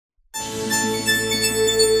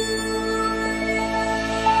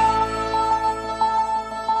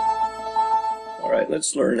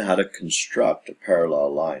let's learn how to construct a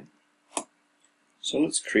parallel line. So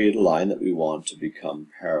let's create a line that we want to become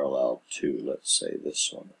parallel to, let's say this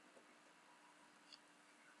one.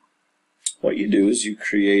 What you do is you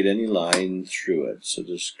create any line through it. So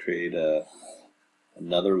just create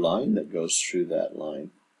another line that goes through that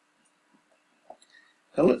line.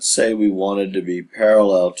 Now let's say we wanted to be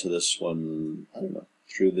parallel to this one, I don't know,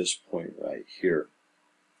 through this point right here.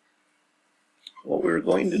 What we're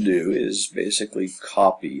going to do is basically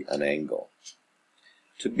copy an angle.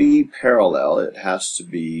 To be parallel, it has to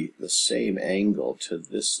be the same angle to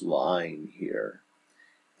this line here.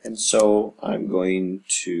 And so I'm going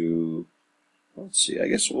to, let's see, I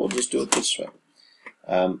guess we'll just do it this way.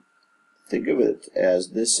 Think of it as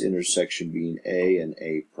this intersection being A and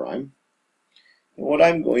A prime. And what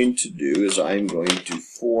I'm going to do is I'm going to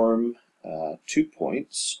form 2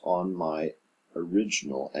 points on my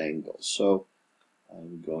original angle. So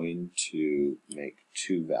I'm going to make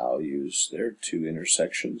 2 values there, 2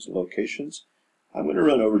 intersections, locations. I'm going to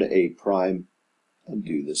run over to A prime and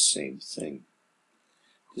do the same thing.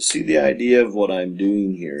 To see the idea of what I'm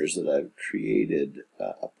doing here is that I've created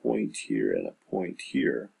a point here and a point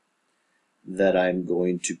here that I'm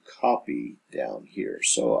going to copy down here.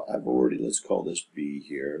 So I've already, let's call this B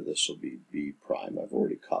here, this will be B prime. I've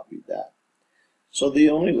already copied that. So the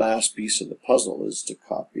only last piece of the puzzle is to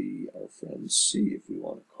copy our friend C, if we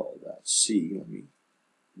want to call that C. Let me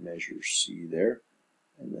measure C there,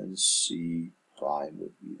 and then C prime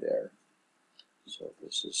would be there. So if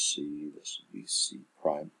this is C, this would be C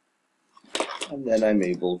prime. And then I'm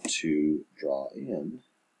able to draw in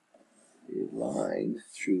a line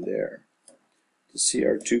through there. To see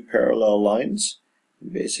our 2 parallel lines,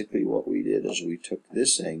 and basically what we did is we took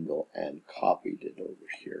this angle and copied it over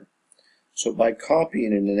here. So by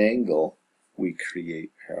copying in an angle, we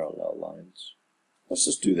create parallel lines. Let's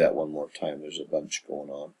just do that one more time. There's a bunch going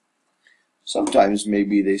on. Sometimes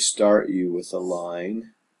maybe they start you with a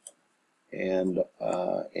line and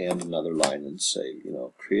another line and say, you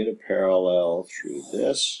know, create a parallel through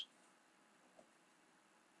this,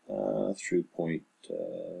 through point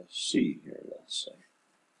C here, let's say.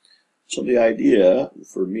 So the idea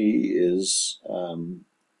for me is, I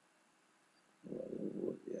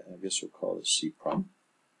guess we'll call it C prime,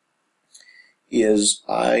 is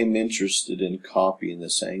I'm interested in copying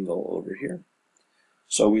this angle over here.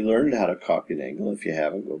 So we learned how to copy an angle. If you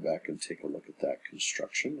haven't, go back and take a look at that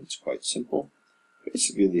construction. It's quite simple.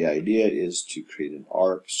 Basically, the idea is to create an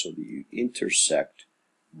arc so that you intersect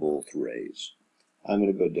both rays. I'm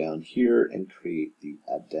going to go down here and create the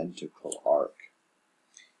identical arc.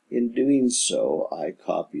 In doing so, I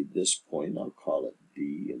copied this point. I'll call it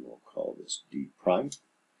D, and we'll call this D prime.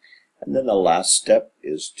 And then the last step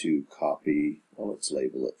is to copy, well, let's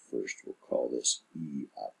label it first. We'll call this E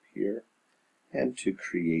up here. And to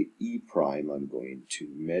create E prime, I'm going to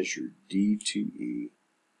measure D to E,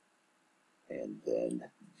 and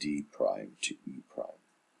then D prime to E prime.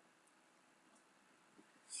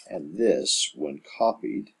 And this, when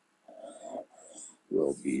copied,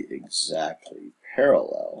 will be exactly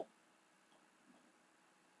parallel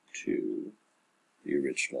to the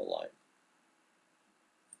original line.